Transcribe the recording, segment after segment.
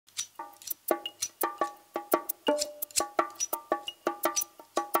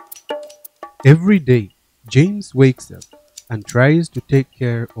Every day, James wakes up and tries to take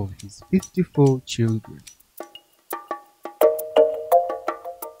care of his 54 children.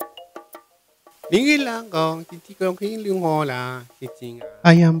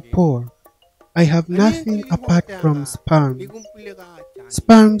 I am poor. I have nothing apart from sperms.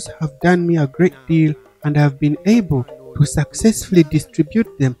 Sperms have done me a great deal and I have been able to successfully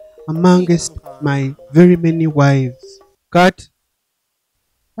distribute them amongst my very many wives. Cut!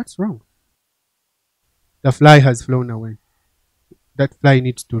 What's wrong? The fly has flown away. That fly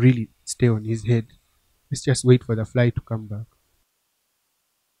needs to really stay on his head. Let's just wait for the fly to come back.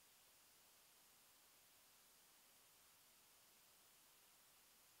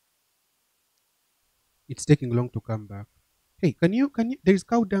 It's taking long to come back. Hey, can you there's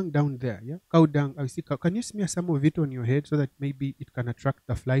cow dung down there, yeah? Cow dung. I see cow. Can you smear some of it on your head so that maybe it can attract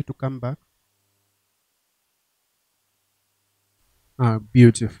the fly to come back? Ah,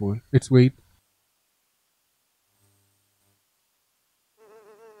 beautiful. Let's wait.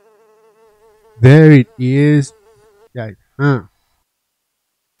 There it is. Yeah.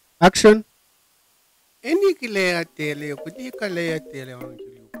 Action.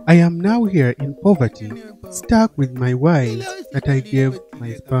 I am now here in poverty, stuck with my wives that I gave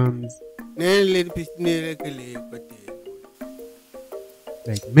my sperms.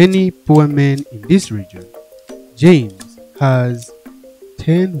 Like many poor men in this region, James has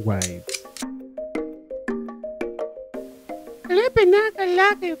 10 wives.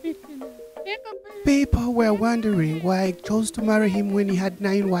 People were wondering why I chose to marry him when he had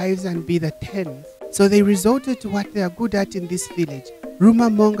 9 wives and be the 10th. So they resorted to what they are good at in this village, rumor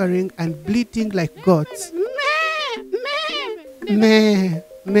mongering and bleating like goats. Meh,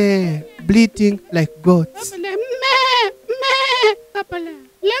 meh, bleating like goats.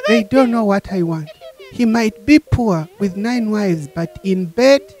 They don't know what I want. He might be poor with 9 wives, but in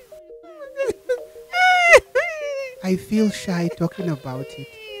bed, I feel shy talking about it.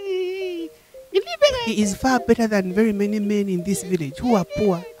 He is far better than very many men in this village who are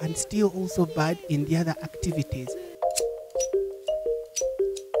poor and still also bad in the other activities.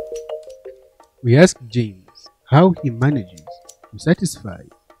 We asked James how he manages to satisfy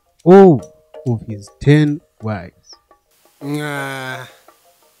all of his 10 wives. A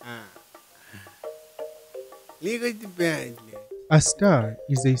star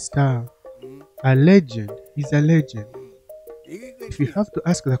is a star. A legend is a legend. If you have to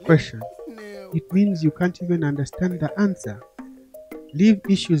ask the question, it means you can't even understand the answer. Leave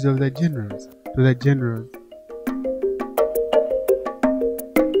issues of the generals to the generals.